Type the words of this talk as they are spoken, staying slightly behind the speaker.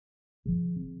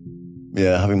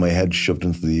Yeah, having my head shoved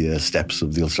into the steps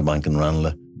of the Ulster Bank in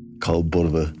Ranelagh, cold butt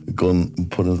of a gun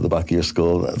put into the back of your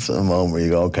skull. That's a moment where you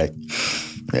go, okay,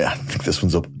 yeah, I think this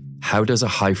one's up. How does a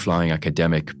high-flying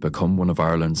academic become one of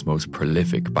Ireland's most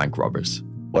prolific bank robbers?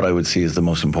 What I would see as the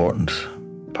most important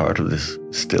part of this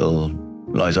still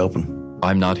lies open.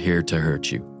 I'm Not Here to Hurt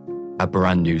You, a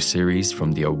brand new series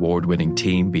from the award-winning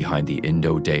team behind the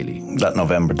Indo Daily. That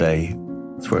November day,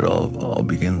 that's where it all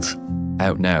begins.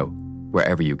 Out now,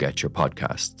 wherever you get your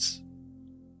podcasts.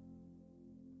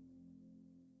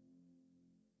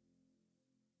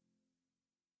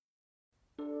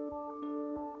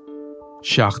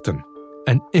 Seachtain,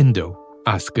 an Indo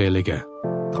as Gaeilge.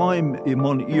 Táim I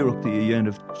mon iarachtaí a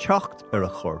dhéanamh teacht ar a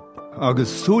chorp,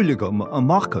 agus súlagam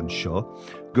amach an seo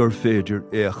gur féidir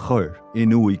é a chur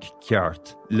in uig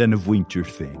ceart lena bhaintir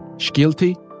féin.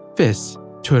 Scialtaí, fis,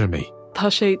 tuirmí. Tá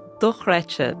sé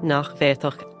dochreite nach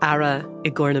bhéadach ara I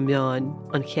gcóna meáin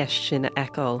an cheist sin a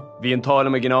eáil. Bhí an tála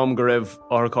me gnám go raibh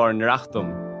orchár na reachtam.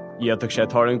 Iadach sé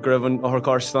táirn go raibh an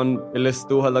orchár stan I lis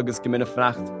dúhal agus go minic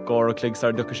freacht gár a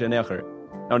cligsar ducha sé néachar.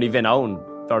 Ná ní bhín ann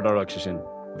dardarach sé sin,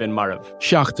 bhín marabh.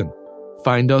 Seachtain.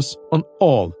 Find us on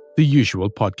all the usual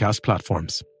podcast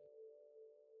platforms.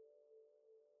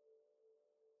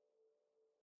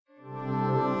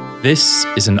 This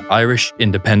is an Irish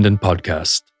independent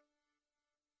podcast.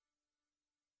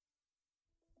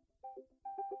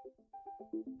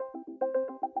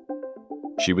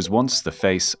 She was once the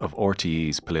face of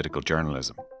RTE's political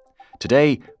journalism.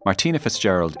 Today, Martina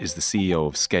Fitzgerald is the CEO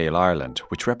of Scale Ireland,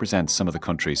 which represents some of the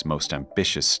country's most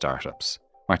ambitious startups.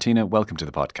 Martina, welcome to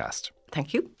the podcast.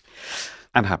 Thank you.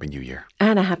 And Happy New Year.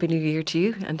 And a Happy New Year to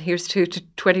you. And here's to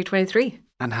 2023.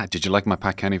 And did you like my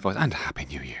Pat Kenny voice? And Happy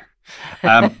New Year.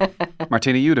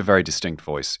 Martina, you had a very distinct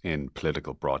voice in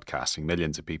political broadcasting.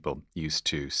 Millions of people used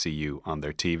to see you on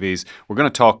their TVs. We're going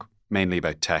to talk mainly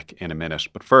about tech in a minute.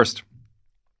 But first,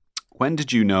 when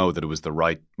did you know that it was the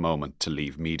right moment to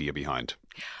leave media behind?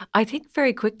 I think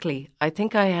very quickly. I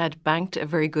think I had banked a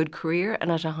very good career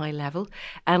and at a high level,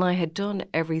 and I had done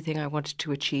everything I wanted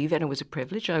to achieve, and it was a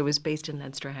privilege. I was based in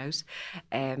Leinster House,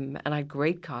 and I had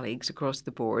great colleagues across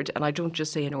the board, and I don't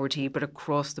just say in RTE, but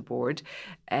across the board.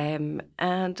 And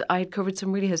I had covered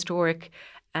some really historic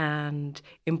and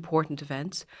important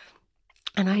events.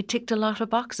 And I ticked a lot of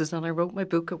boxes, and I wrote my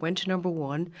book. It went to number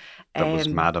one. That was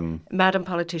Madam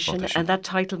Politician. And that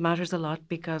title matters a lot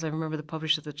because I remember the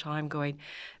publisher at the time going,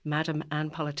 Madam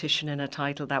and Politician in a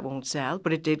title, that won't sell.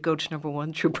 But it did go to number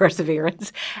one through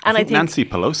perseverance. And I think Nancy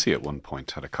Pelosi at one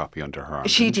point had a copy under her arm.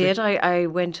 She did. I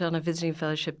went on a visiting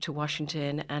fellowship to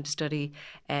Washington and to study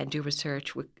and do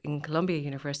research in Columbia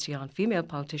University on female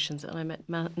politicians. And I met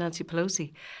Nancy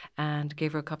Pelosi and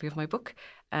gave her a copy of my book.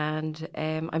 And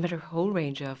I met a whole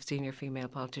range of senior female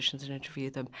politicians and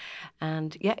interviewed them.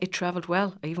 And yeah, it travelled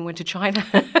well. I even went to China.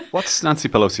 What's Nancy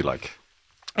Pelosi like?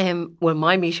 Well,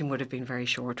 my meeting would have been very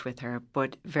short with her,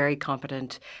 but very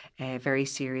competent, very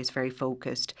serious, very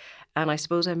focused. And I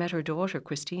suppose I met her daughter,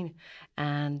 Christine,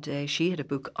 and she had a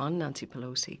book on Nancy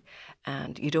Pelosi.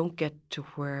 And you don't get to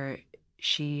where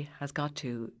she has got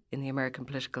to in the American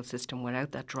political system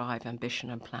without that drive, ambition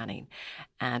and planning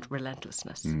and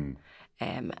relentlessness.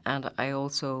 And I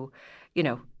also,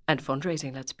 and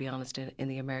fundraising, let's be honest, in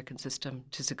the American system,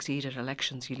 to succeed at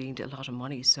elections, you need a lot of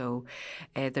money. So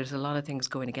there's a lot of things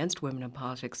going against women in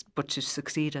politics, but to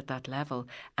succeed at that level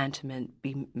and to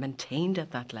be maintained at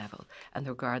that level and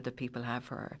the regard that people have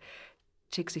for her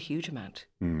takes a huge amount,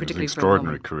 particularly an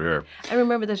extraordinary for a woman. career. I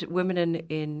remember that women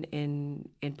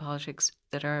in politics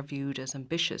that are viewed as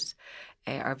ambitious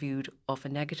are viewed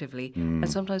often negatively,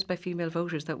 and sometimes by female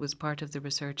voters. That was part of the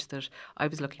research that I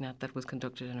was looking at that was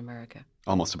conducted in America.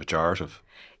 Almost a pejorative.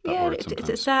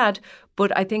 It's sad,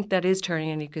 but I think that is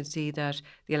turning, and you can see that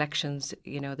the elections,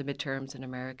 the midterms in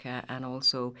America, and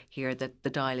also here that the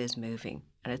dial is moving,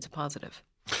 and it's a positive.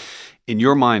 In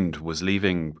your mind, was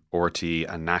leaving RTE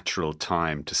a natural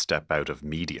time to step out of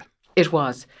media? It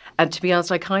was. And to be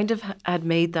honest, I kind of had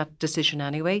made that decision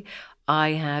anyway.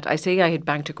 I had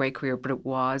banked a great career, but it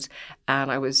was.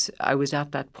 And I was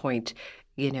at that point,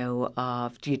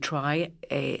 of do you try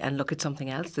and look at something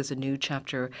else? There's a new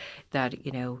chapter that,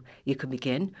 you can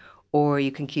begin, or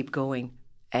you can keep going.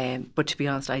 But to be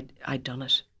honest, I'd done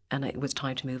it. and it was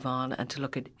time to move on and to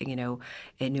look at,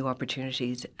 new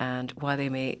opportunities. And while they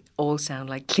may all sound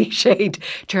like cliched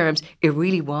terms, it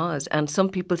really was. And some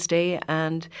people stay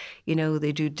and,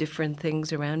 they do different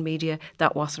things around media.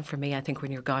 That wasn't for me. I think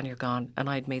when you're gone, you're gone. And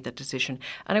I'd made that decision.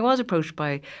 And I was approached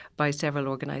by several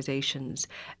organisations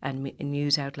and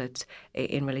news outlets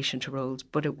in relation to roles,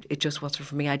 but it just wasn't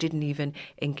for me. I didn't even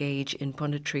engage in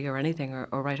punditry or anything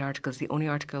or write articles. The only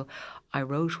article I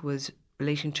wrote was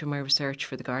relating to my research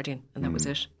for The Guardian, and that was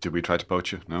it. Did we try to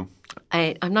poach you? No?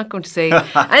 I'm not going to say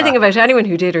anything about anyone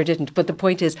who did or didn't, but the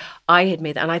point is I had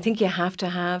made that, and I think you have to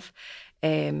have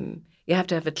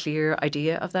a clear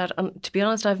idea of that. And to be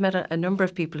honest, I've met a number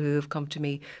of people who have come to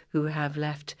me who have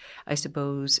left, I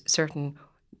suppose, certain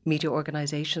media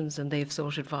organisations, and they've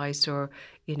sought advice or,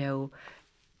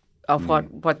 of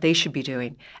what they should be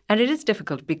doing. And it is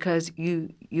difficult because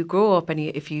you grow up, and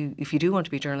if you do want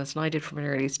to be a journalist, and I did from an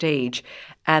early stage,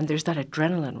 and there's that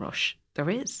adrenaline rush. There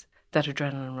is that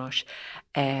adrenaline rush,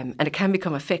 and it can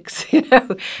become a fix,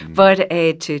 but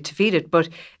to feed it. But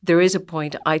there is a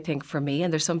point, I think, for me,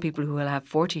 and there's some people who will have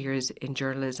 40 years in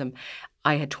journalism.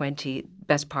 I had 20,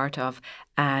 best part of,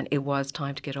 and it was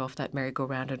time to get off that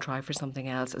merry-go-round and try for something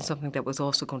else, and something that was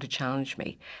also going to challenge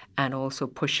me and also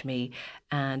push me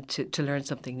and to learn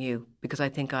something new. Because I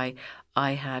think I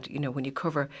had, when you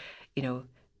cover,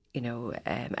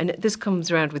 and this comes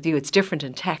around with you, it's different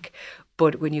in tech,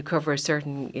 but when you cover a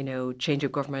certain, change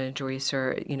of government or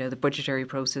the budgetary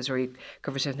process, or you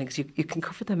cover certain things, you can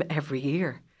cover them every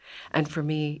year. And for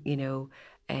me,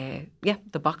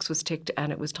 the box was ticked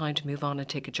and it was time to move on and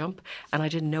take a jump. And I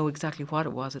didn't know exactly what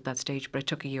it was at that stage, but I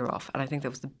took a year off. And I think that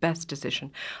was the best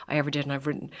decision I ever did.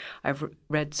 And I've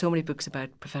read so many books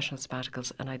about professional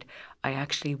sabbaticals, and I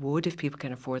actually would, if people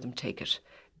can afford them, take it.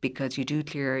 Because you do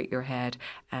clear your head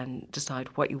and decide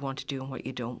what you want to do and what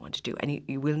you don't want to do. And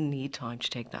you will need time to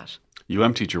take that. You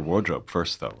emptied your wardrobe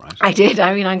first, though, right? I did.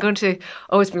 I mean, I'm going to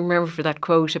always be remembered for that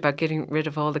quote about getting rid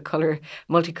of all the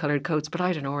multicoloured coats. But I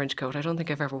had an orange coat. I don't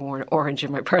think I've ever worn orange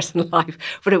in my personal life.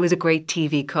 But it was a great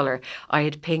TV colour. I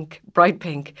had pink, bright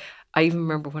pink. I even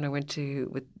remember when I went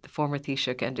with the former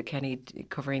Taoiseach Enda Kenny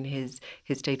covering his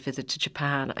state visit to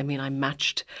Japan. I mean, I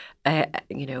matched,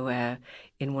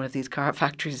 in one of these car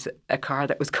factories, a car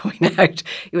that was going out.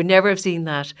 You would never have seen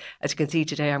that. As you can see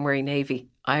today, I'm wearing navy.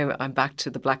 I'm back to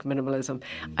the black minimalism.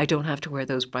 I don't have to wear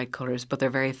those bright colours, but they're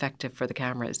very effective for the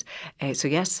cameras. So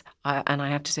yes, and I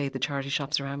have to say the charity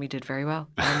shops around me did very well,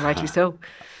 and rightly so.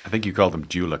 I think you called them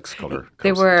Dulux colour.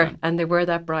 They were, and they were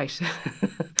that bright.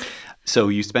 So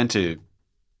you spent a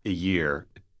year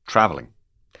travelling.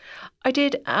 I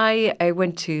did. I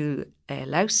went to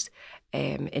Laos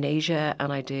in Asia,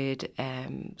 and I did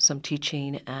some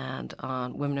teaching and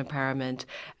on women empowerment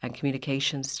and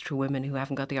communications through women who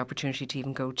haven't got the opportunity to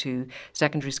even go to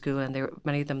secondary school. And there were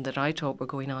many of them that I taught were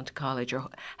going on to college or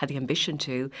had the ambition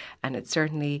to. And it's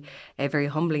certainly very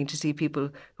humbling to see people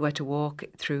who had to walk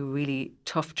through really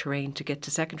tough terrain to get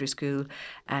to secondary school,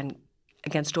 and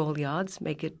against all the odds,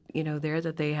 make it, there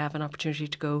that they have an opportunity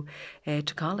to go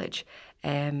to college.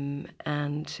 Anyway,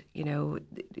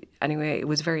 it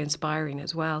was very inspiring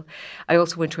as well. I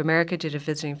also went to America, did a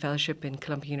visiting fellowship in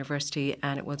Columbia University,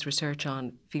 and it was research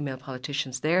on female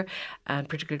politicians there, and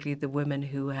particularly the women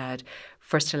who had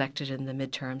first elected in the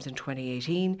midterms in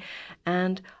 2018.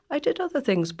 And I did other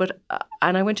things,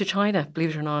 and I went to China,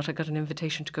 believe it or not. I got an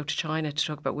invitation to go to China to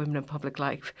talk about women in public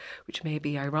life, which may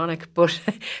be ironic, but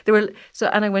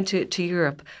and I went to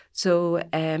Europe. So,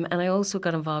 and I also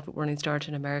got involved with Running Start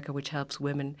in America, which helps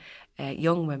women,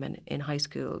 young women in high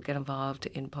school get involved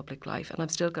in public life. And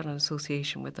I've still got an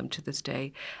association with them to this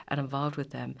day and involved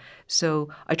with them. So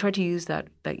I tried to use that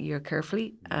year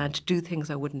carefully and to do things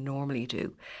I wouldn't normally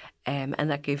do. And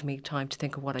that gave me time to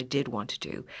think of what I did want to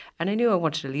do. And I knew I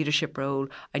wanted a leadership role.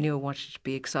 I knew I wanted it to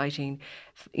be exciting.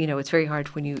 It's very hard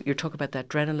when you're talking about that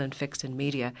adrenaline fix in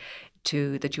media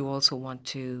that you also want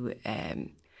to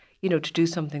to do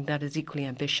something that is equally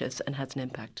ambitious and has an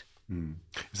impact.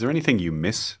 Is there anything you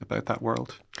miss about that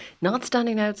world? Not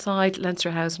standing outside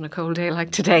Leinster House on a cold day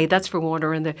like today. That's for one,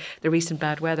 or in the recent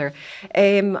bad weather.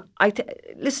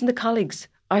 Listen, the colleagues.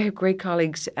 I have great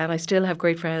colleagues, and I still have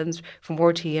great friends from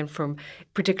RTE and from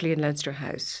particularly in Leinster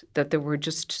House, that there were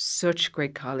just such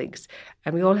great colleagues.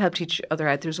 And we all helped each other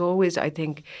out. There's always, I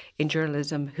think, in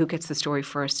journalism, who gets the story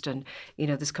first and,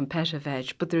 this competitive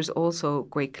edge. But there's also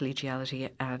great collegiality,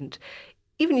 and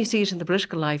even you see it in the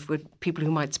political life with people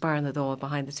who might spar in the Dáil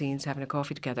behind the scenes having a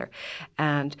coffee together.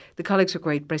 And the colleagues are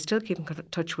great, but I still keep in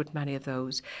touch with many of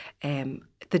those. The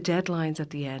deadlines at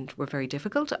the end were very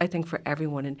difficult, I think, for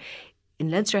everyone. In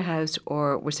Leinster House,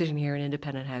 or we're sitting here in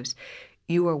Independent House,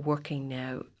 you are working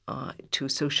now to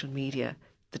social media,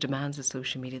 the demands of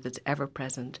social media that's ever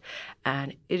present.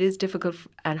 And it is difficult,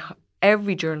 and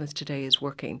every journalist today is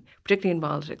working, particularly in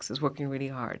politics, is working really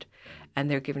hard, and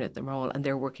they're giving it their all, and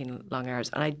they're working long hours.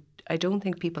 And I don't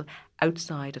think people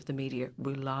outside of the media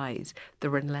realise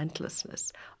the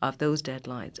relentlessness of those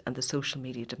deadlines and the social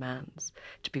media demands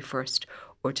to be first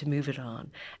or to move it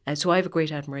on. And so I have a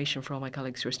great admiration for all my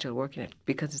colleagues who are still working it,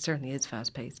 because it certainly is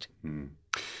fast-paced.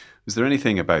 Is there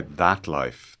anything about that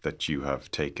life that you have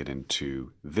taken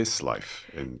into this life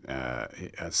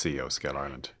as CEO of Scale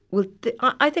Ireland? Well,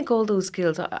 I think all those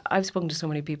skills, I've spoken to so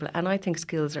many people, and I think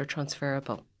skills are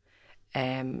transferable.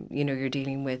 You're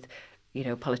dealing with,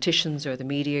 politicians or the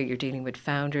media, you're dealing with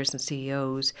founders and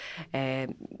CEOs,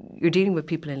 you're dealing with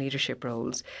people in leadership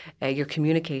roles, you're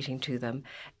communicating to them,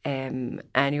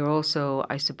 and you're also,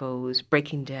 I suppose,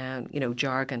 breaking down,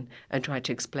 jargon and trying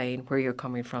to explain where you're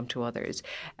coming from to others.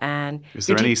 And is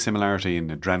there any similarity in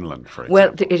adrenaline, for example?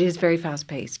 Well, it is very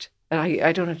fast-paced.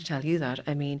 I don't have to tell you that.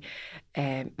 I mean,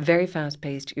 very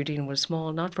fast-paced. You're dealing with a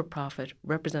small, not-for-profit,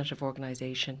 representative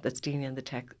organisation that's dealing in the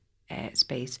tech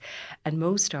space. And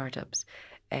most startups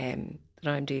that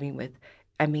I'm dealing with,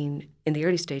 I mean, in the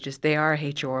early stages, they are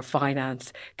HR,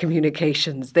 finance,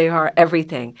 communications, they are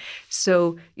everything.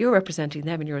 So you're representing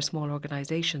them and you're a small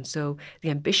organisation. So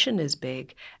the ambition is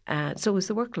big, and so is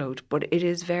the workload. But it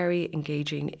is very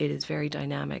engaging, it is very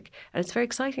dynamic, and it's very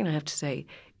exciting, I have to say.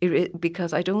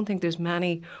 Because I don't think there's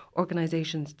many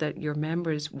organisations that your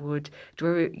members would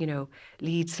do,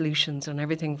 lead solutions on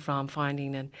everything from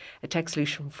finding a tech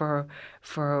solution for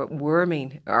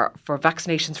worming, or for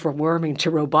vaccinations for worming,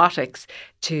 to robotics,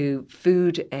 to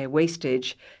food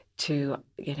wastage, to,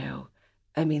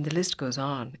 I mean, the list goes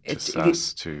on.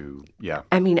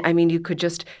 I mean, you could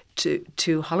just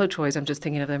to Hollow Toys. I'm just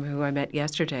thinking of them, who I met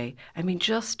yesterday. I mean,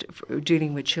 just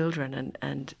dealing with children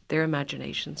and their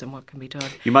imaginations and what can be done.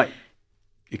 You might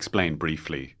explain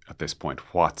briefly at this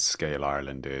point what Scale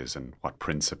Ireland is and what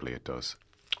principally it does.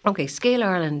 Okay, Scale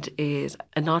Ireland is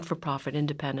a not-for-profit,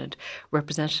 independent,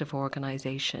 representative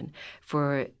organisation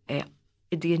for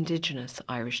the indigenous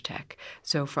Irish tech.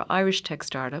 So for Irish tech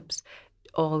startups,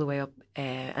 all the way up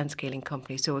and scaling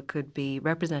companies. So it could be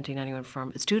representing anyone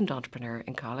from a student entrepreneur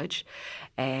in college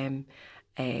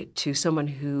to someone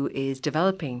who is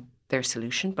developing their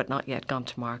solution but not yet gone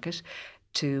to market,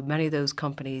 to many of those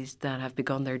companies that have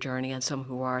begun their journey and some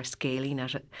who are scaling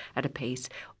at a pace,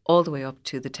 all the way up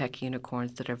to the tech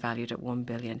unicorns that are valued at $1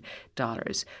 billion.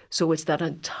 So it's that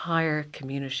entire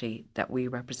community that we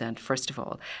represent, first of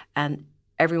all. And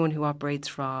everyone who operates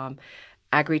from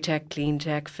agri-tech, clean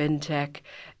tech, fintech,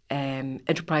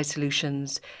 enterprise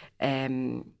solutions.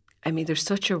 I mean, there's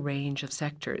such a range of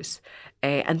sectors.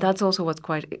 And that's also what's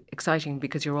quite exciting,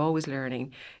 because you're always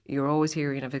learning, you're always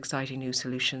hearing of exciting new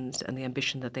solutions and the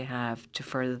ambition that they have to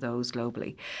further those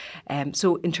globally.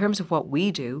 So in terms of what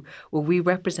we do, well, we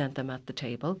represent them at the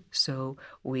table. So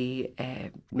we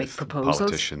make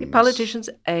proposals. Politicians,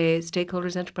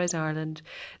 stakeholders, Enterprise Ireland,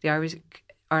 the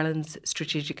Ireland's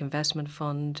Strategic Investment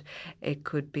Fund. It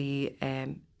could be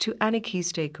to any key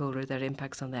stakeholder that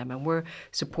impacts on them. And we're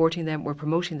supporting them, we're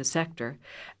promoting the sector,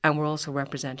 and we're also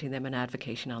representing them and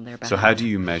advocating on their behalf. So how do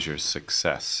you measure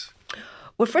success?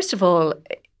 Well, first of all,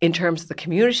 in terms of the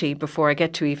community, before I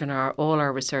get to even all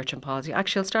our research and policy,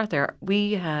 actually I'll start there.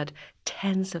 We had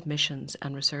 10 submissions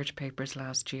and research papers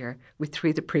last year, with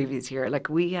 3 the previous year. Like,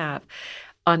 we have,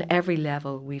 on every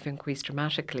level, we've increased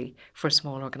dramatically for a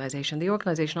small organisation. The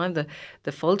organisation, I'm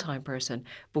the full-time person,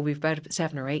 but we've about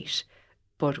 7 or 8.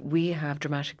 But we have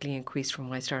dramatically increased from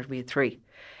when I started. We had 3.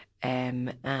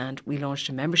 And we launched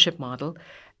a membership model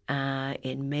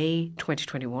in May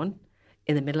 2021,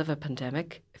 in the middle of a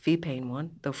pandemic, a fee-paying one,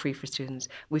 though free for students.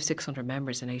 We have 600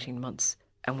 members in 18 months,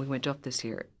 and we went up this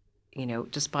year,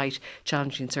 despite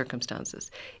challenging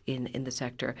circumstances in the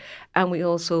sector. And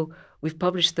we've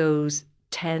published those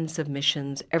 10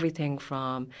 submissions, everything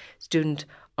from student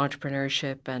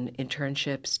entrepreneurship and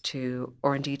internships to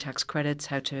R&D tax credits,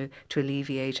 how to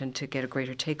alleviate and to get a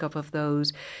greater take-up of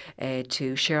those,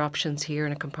 to share options here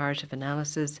in a comparative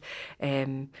analysis,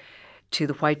 to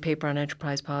the white paper on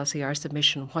enterprise policy, our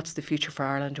submission, what's the future for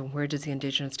Ireland and where does the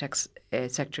Indigenous tech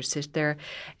sector sit there.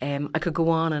 I could go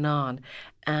on,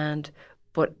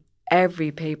 but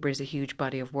every paper is a huge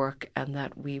body of work, and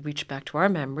that we reached back to our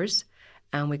members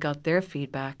and we got their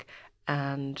feedback,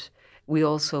 and we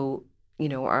also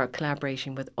are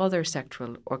collaborating with other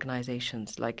sectoral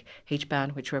organisations like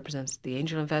HBAN, which represents the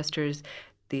angel investors,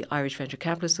 the Irish Venture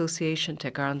Capital Association,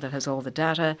 Tech Ireland, that has all the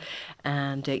data,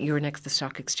 and Euronext, the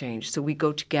stock exchange. So we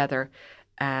go together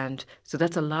And so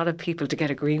that's a lot of people to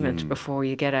get agreement before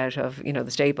you get out of,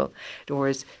 the stable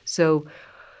doors. So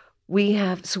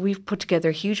we've put together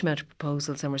a huge amount of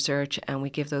proposals and research, and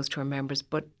we give those to our members.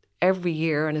 But every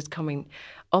year, and it's coming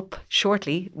up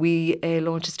shortly, we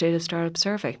launch a State of Startup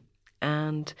survey.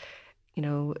 And,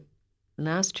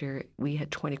 last year we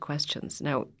had 20 questions.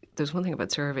 Now, there's one thing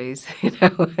about surveys,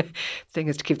 thing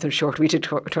is to keep them short. We did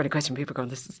 20 questions. People are going,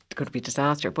 this is going to be a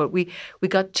disaster. But we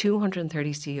got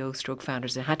 230 CEOs stroke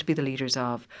founders. It had to be the leaders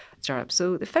of startups.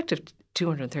 So effective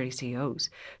 230 CEOs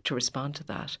to respond to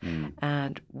that.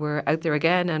 And we're out there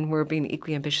again, and we're being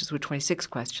equally ambitious with 26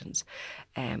 questions,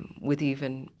 with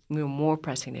even more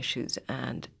pressing issues,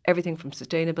 and everything from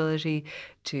sustainability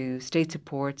to state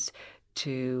supports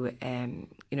to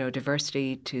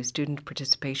diversity, to student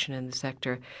participation in the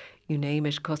sector, you name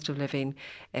it, cost of living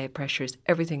pressures,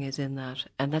 everything is in that.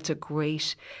 And that's a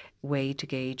great way to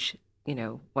gauge,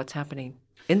 what's happening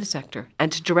in the sector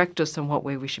and to direct us on what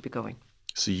way we should be going.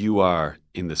 So you are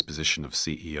in this position of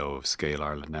CEO of Scale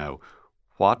Ireland now.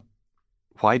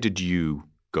 Why did you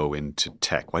go into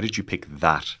tech? Why did you pick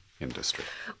that industry?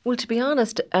 Well, to be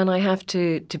honest, and I have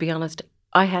to be honest,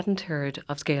 I hadn't heard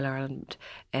of Scale Ireland,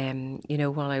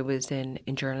 while I was in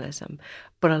journalism,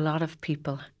 but a lot of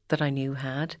people that I knew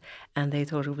had, and they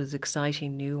thought it was an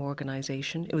exciting new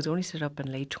organisation. It was only set up in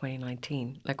late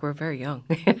 2019, like we're very young,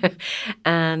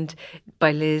 and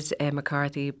by Liz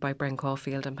McCarthy, by Bren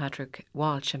Caulfield and Patrick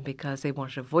Walsh, and because they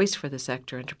wanted a voice for the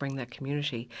sector and to bring that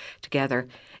community together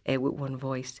with one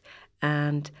voice.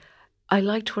 And I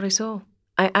liked what I saw.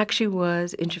 I actually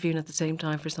was interviewing at the same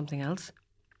time for something else.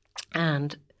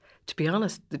 And to be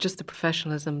honest, just the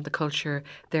professionalism, the culture,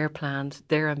 their plans,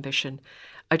 their ambition,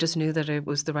 I just knew that it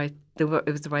was the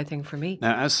right thing for me.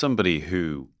 Now, as somebody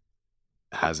who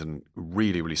has a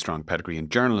really, really strong pedigree in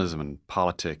journalism and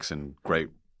politics and great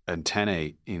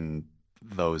antennae in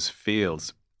those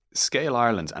fields, Scale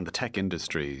Ireland and the tech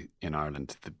industry in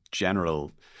Ireland, the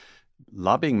general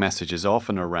lobbying message is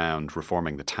often around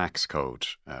reforming the tax code,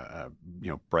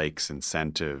 breaks,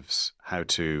 incentives, how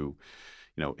to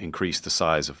increase the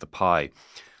size of the pie.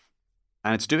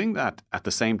 And it's doing that at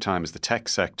the same time as the tech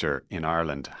sector in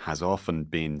Ireland has often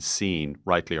been seen,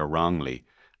 rightly or wrongly,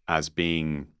 as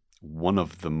being one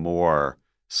of the more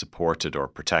supported or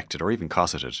protected or even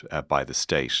cosseted by the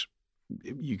state.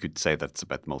 You could say that's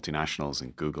about multinationals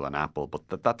and Google and Apple,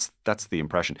 but that's the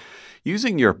impression.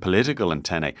 Using your political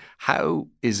antennae, how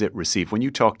is it received when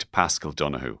you talk to Pascal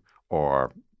Donoghue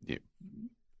or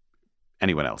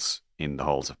anyone else in the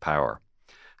halls of power?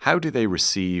 How do they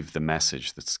receive the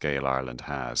message that Scale Ireland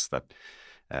has that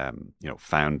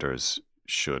founders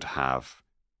should have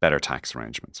better tax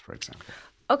arrangements, for example?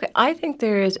 Okay, I think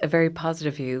there is a very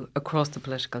positive view across the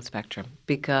political spectrum,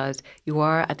 because you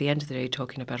are, at the end of the day,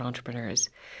 talking about entrepreneurs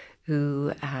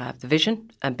who have the vision,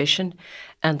 ambition,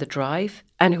 and the drive,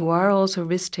 and who are also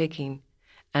risk-taking.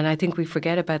 And I think we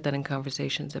forget about that in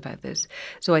conversations about this.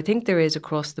 So I think there is,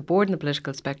 across the board in the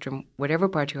political spectrum, whatever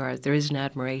party you are, there is an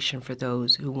admiration for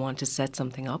those who want to set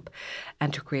something up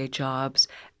and to create jobs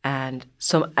and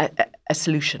a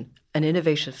solution, an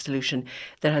innovative solution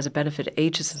that has a benefit A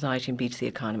to society and B to the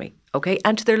economy, okay,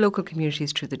 and to their local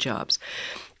communities through the jobs.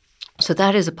 So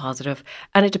that is a positive,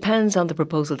 and it depends on the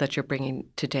proposal that you're bringing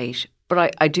to date.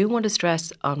 But I do want to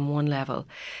stress on one level,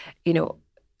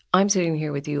 I'm sitting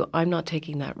here with you. I'm not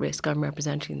taking that risk. I'm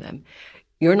representing them.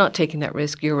 You're not taking that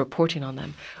risk. You're reporting on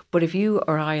them. But if you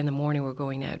or I in the morning were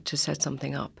going out to set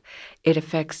something up, it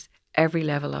affects every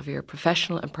level of your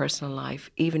professional and personal life,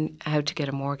 even how to get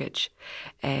a mortgage.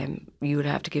 You would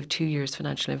have to give 2 years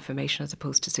financial information as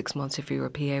opposed to 6 months if you were a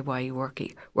PAYE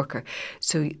worker.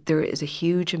 So there is a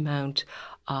huge amount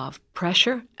of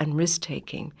pressure and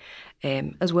risk-taking,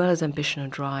 as well as ambition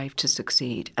and drive to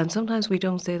succeed. And sometimes we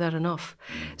don't say that enough.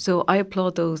 So I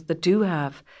applaud those that do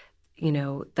have,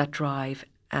 that drive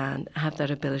and have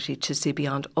that ability to see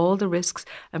beyond all the risks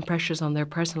and pressures on their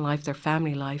personal life, their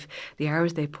family life, the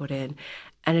hours they put in.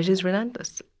 And it is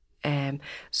relentless.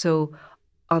 So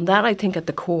on that, I think at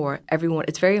the core,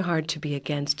 it's very hard to be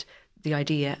against the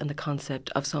idea and the concept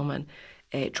of someone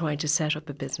trying to set up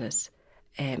a business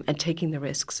and taking the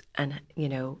risks and,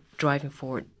 driving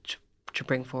forward to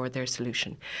bring forward their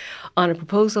solution. On a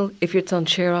proposal, if it's on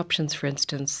share options, for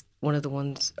instance, one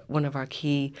of our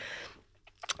key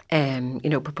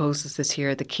proposals this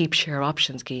year, the Keep Share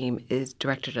Option scheme, is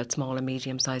directed at small and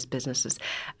medium-sized businesses.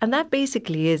 And that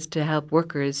basically is to help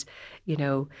workers,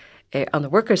 on the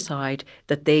worker side,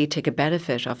 that they take a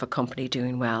benefit of a company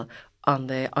doing well, on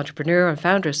the entrepreneur and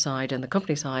founder side and the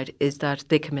company side is that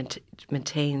they can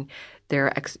maintain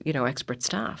their expert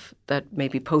staff that may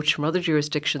be poached from other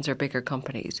jurisdictions or bigger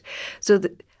companies. So,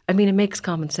 it makes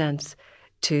common sense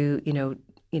to,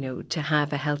 to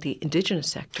have a healthy Indigenous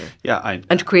sector. Yeah,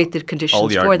 and to create the conditions all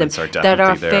the for them arguments are that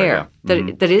are definitely fair, there,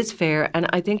 yeah. that is fair. And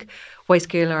I think why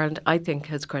Scale Ireland, I think,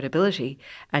 has credibility.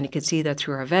 And you can see that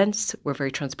through our events. We're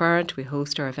very transparent. We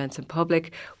host our events in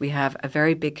public. We have a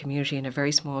very big community in a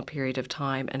very small period of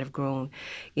time and have grown,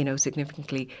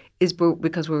 significantly, is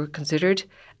because we're considered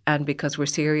and because we're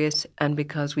serious and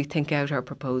because we think out our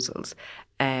proposals.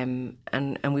 And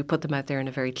we put them out there in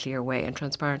a very clear way and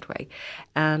transparent way.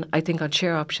 And I think on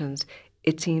share options,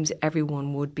 it seems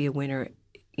everyone would be a winner.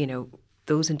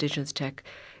 Those Indigenous tech,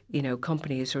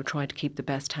 companies who are trying to keep the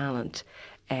best talent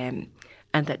and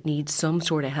that need some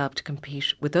sort of help to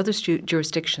compete with other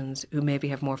jurisdictions who maybe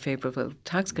have more favourable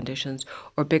tax conditions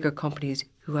or bigger companies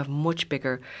who have much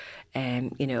bigger,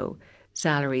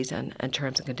 salaries and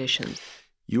terms and conditions.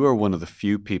 You are one of the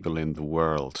few people in the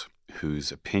world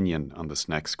whose opinion on this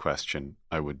next question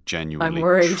I would genuinely,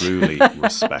 truly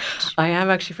respect. I am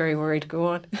actually very worried. Go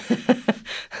on.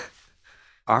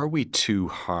 Are we too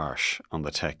harsh on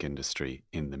the tech industry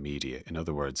in the media? In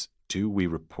other words, do we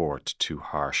report too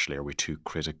harshly? Are we too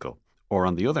critical? Or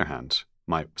on the other hand,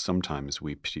 might sometimes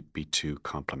we be too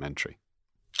complimentary?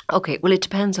 Okay, well, it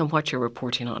depends on what you're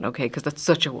reporting on, okay, because that's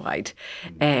such a wide,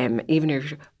 even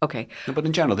if, okay. No, but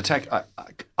in general, the tech,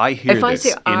 I hear this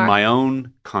in my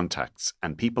own contacts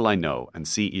and people I know and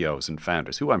CEOs and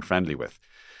founders who I'm friendly with.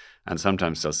 And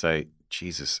sometimes they'll say,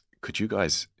 Jesus, would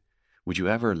you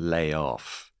ever lay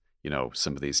off,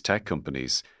 some of these tech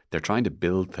companies? They're trying to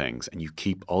build things and you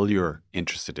keep all you're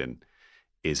interested in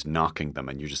is knocking them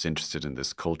and you're just interested in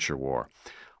this culture war.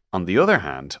 On the other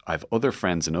hand, I have other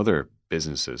friends in other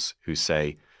businesses who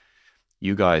say,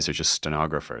 you guys are just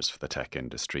stenographers for the tech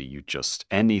industry.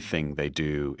 Anything they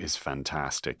do is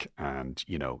fantastic and,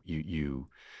 you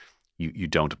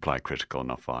don't apply critical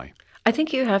enough eye. I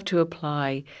think you have to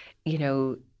apply,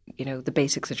 the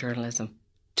basics of journalism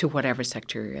to whatever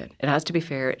sector you're in. It has to be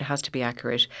fair, it has to be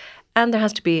accurate, and there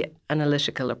has to be an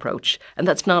analytical approach. And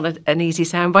that's not an easy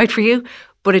soundbite for you,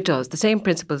 but it does. The same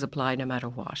principles apply no matter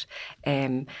what.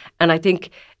 And I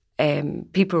think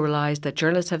people realise that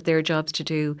journalists have their jobs to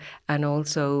do, and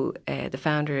also the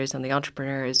founders and the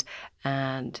entrepreneurs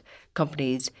and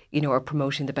companies, are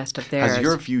promoting the best of theirs. Has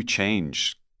your view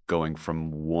changed going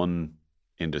from one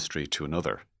industry to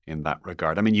another in that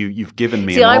regard? I mean, you've given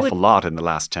me an awful lot in the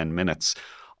last 10 minutes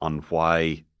on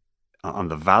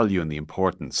the value and the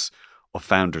importance of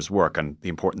founders' work and the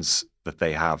importance that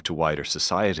they have to wider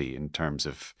society in terms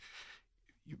of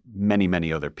many,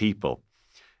 many other people.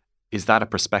 Is that a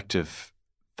perspective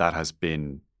that has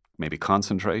been maybe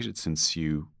concentrated since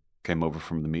you came over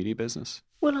from the media business?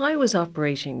 Well, I was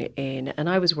operating and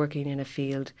I was working in a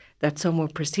field that some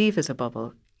would perceive as a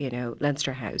bubble,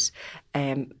 Leinster House.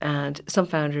 And some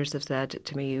founders have said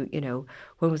to me,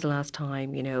 when was the last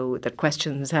time, that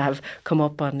questions have come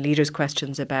up on leaders'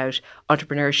 questions about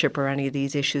entrepreneurship or any of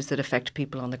these issues that affect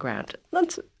people on the ground?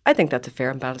 I think that's a fair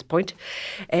and balanced point.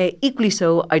 Equally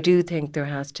so, I do think there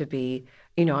has to be,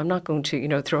 I'm not going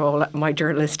to, throw all my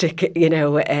journalistic,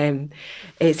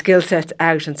 skill sets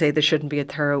out and say there shouldn't be a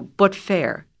thorough, but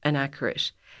fair and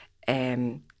accurate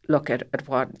look at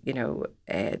what,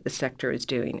 the sector is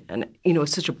doing. And,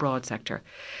 it's such a broad sector.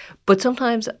 But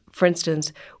sometimes, for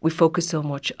instance, we focus so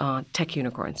much on tech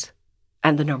unicorns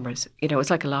and the numbers. It's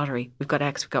like a lottery. We've got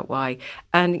X, we've got Y.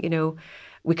 And,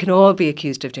 we can all be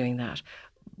accused of doing that.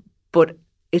 But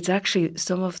it's actually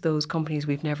some of those companies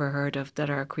we've never heard of that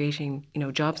are creating,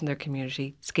 jobs in their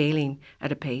community, scaling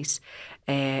at a pace,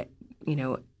 have,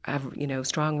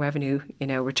 strong revenue,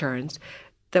 returns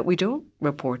that we don't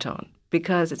report on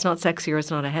because it's not sexy or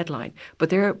it's not a headline, but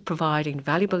they're providing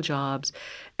valuable jobs,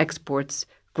 exports,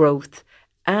 growth,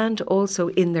 and also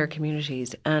in their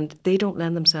communities. And they don't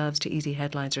lend themselves to easy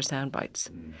headlines or sound bites.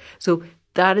 So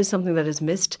that is something that is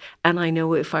missed. And I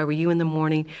know if I were you in the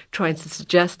morning trying to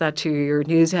suggest that to your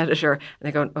news editor, and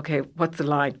they're going, okay, what's the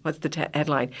line? What's the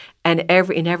headline? And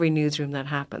in every newsroom that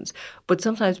happens. But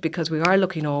sometimes because we are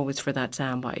looking always for that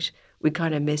soundbite, we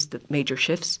kind of miss the major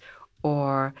shifts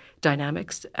or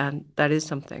dynamics. And that is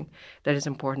something that is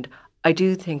important. I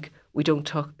do think we don't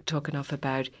talk enough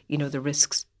about, the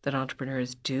risks that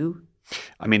entrepreneurs do.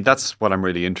 I mean, that's what I'm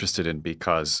really interested in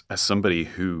because as somebody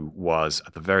who was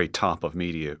at the very top of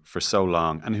media for so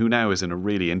long and who now is in a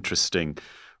really interesting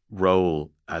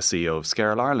role as CEO of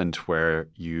Scale Ireland, where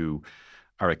you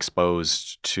are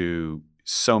exposed to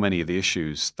so many of the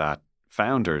issues that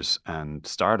founders and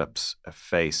startups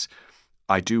face,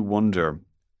 I do wonder,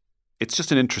 it's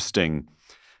just an interesting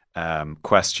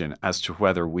question as to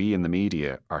whether we in the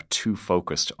media are too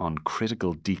focused on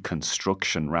critical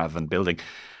deconstruction rather than building.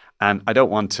 And I don't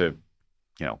want to,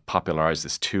 popularize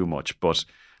this too much, but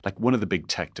like one of the big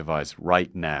tech divides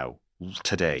right now,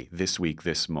 today, this week,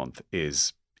 this month,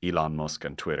 is Elon Musk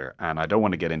and Twitter. And I don't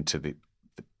want to get into the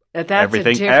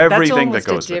everything that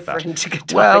goes with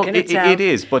that. Well, it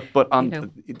is, but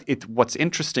what's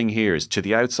interesting here is, to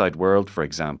the outside world, for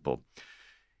example,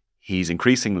 he's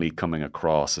increasingly coming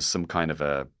across as some kind of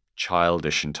a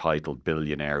childish, entitled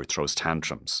billionaire who throws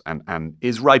tantrums and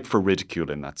is ripe for ridicule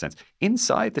in that sense.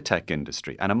 Inside the tech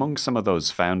industry and among some of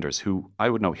those founders who I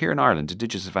would know here in Ireland,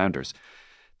 Indigenous founders,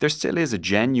 there still is a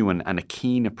genuine and a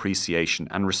keen appreciation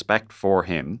and respect for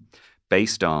him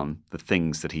based on the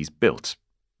things that he's built,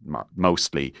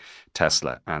 mostly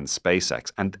Tesla and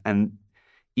SpaceX. And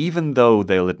even though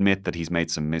they'll admit that he's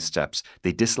made some missteps,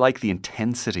 they dislike the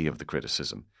intensity of the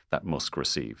criticism that Musk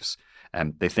receives.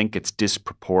 And they think it's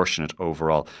disproportionate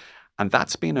overall. And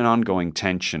that's been an ongoing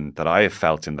tension that I have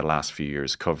felt in the last few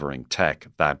years covering tech.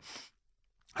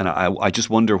 And I just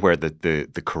wonder where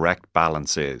the correct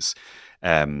balance is.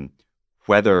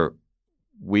 Whether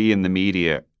we in the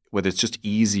media, whether it's just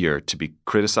easier to be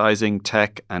criticizing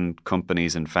tech and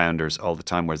companies and founders all the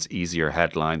time, where it's easier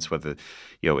headlines, whether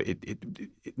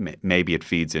maybe it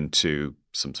feeds into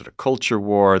some sort of culture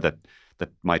war that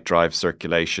might drive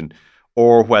circulation,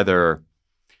 or whether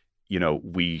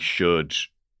we should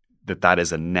that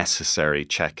is a necessary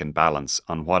check and balance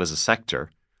on what is a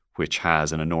sector which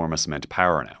has an enormous amount of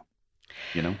power now.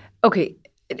 Okay,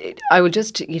 I would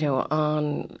just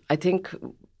I think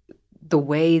the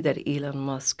way that Elon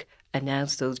Musk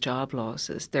announced those job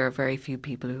losses, there are very few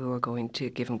people who are going to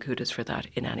give him kudos for that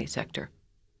in any sector,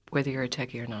 whether you're a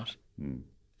techie or not.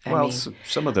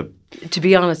 Some of the to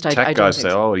be honest, tech I don't guys think say,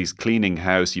 so. "Oh, he's cleaning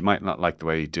house. You might not like the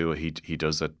way he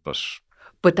does it, but."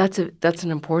 But it's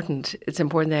important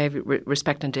they have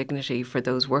respect and dignity for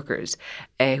those workers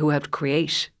who helped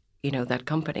create, that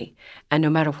company. And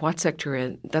no matter what sector you're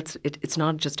in, it's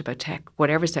not just about tech.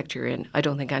 Whatever sector you're in, I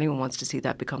don't think anyone wants to see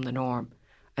that become the norm.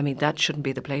 I mean, that shouldn't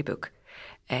be the playbook.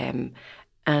 And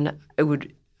it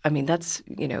would,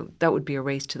 that would be a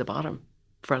race to the bottom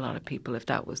for a lot of people if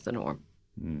that was the norm.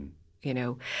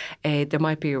 There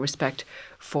might be a respect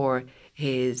for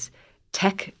his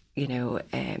tech,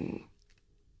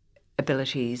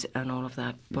 abilities and all of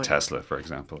that. But Tesla, for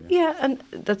example. Yeah,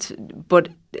 but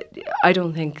I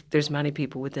don't think there's many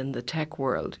people within the tech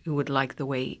world who would like the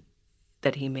way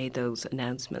that he made those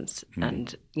announcements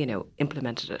and,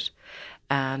 implemented it.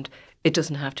 And it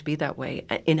doesn't have to be that way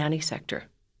in any sector.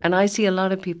 And I see a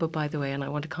lot of people, by the way, and I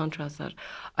want to contrast that,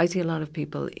 I see a lot of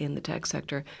people in the tech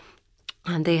sector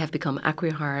and they have become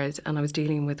acqui-hires, and I was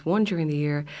dealing with one during the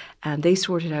year and they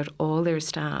sorted out all their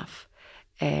staff.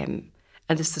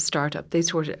 And this is a startup. They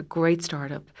sorted a great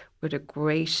startup with a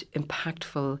great,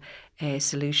 impactful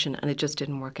solution, and it just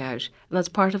didn't work out. And that's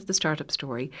part of the startup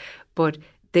story. But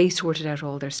they sorted out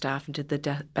all their staff and did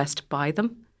the best by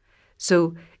them.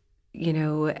 So,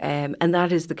 and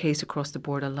that is the case across the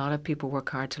board. A lot of people work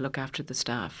hard to look after the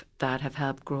staff that have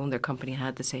helped grow their company,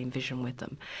 had the same vision with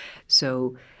them.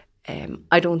 So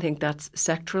I don't think that's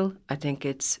sectoral. I think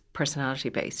it's personality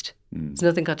based. It's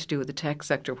nothing got to do with the tech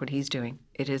sector, what he's doing.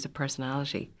 It is a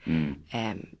personality.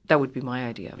 That would be my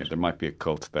idea of it. There might be a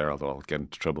cult there, although I'll get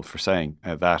into trouble for saying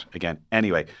that again.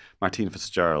 Anyway, Martina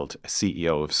Fitzgerald,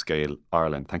 CEO of Scale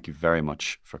Ireland, thank you very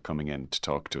much for coming in to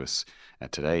talk to us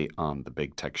today on the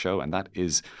Big Tech Show. And that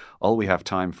is all we have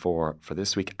time for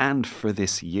this week and for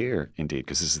this year, indeed,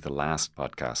 because this is the last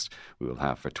podcast we will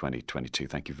have for 2022.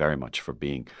 Thank you very much for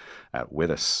being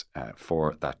with us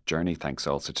for that journey. Thanks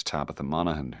also to Tabitha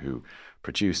Monaghan, who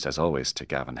produced, as always, to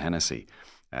Gavin Hennessy,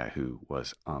 who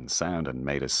was on sound and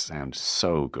made us sound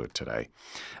so good today.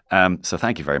 So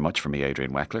thank you very much from me,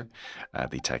 Adrian Weckler,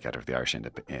 the tech editor of the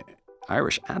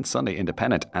Irish and Sunday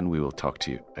Independent, and we will talk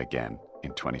to you again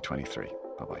in 2023.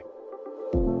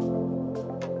 Bye-bye.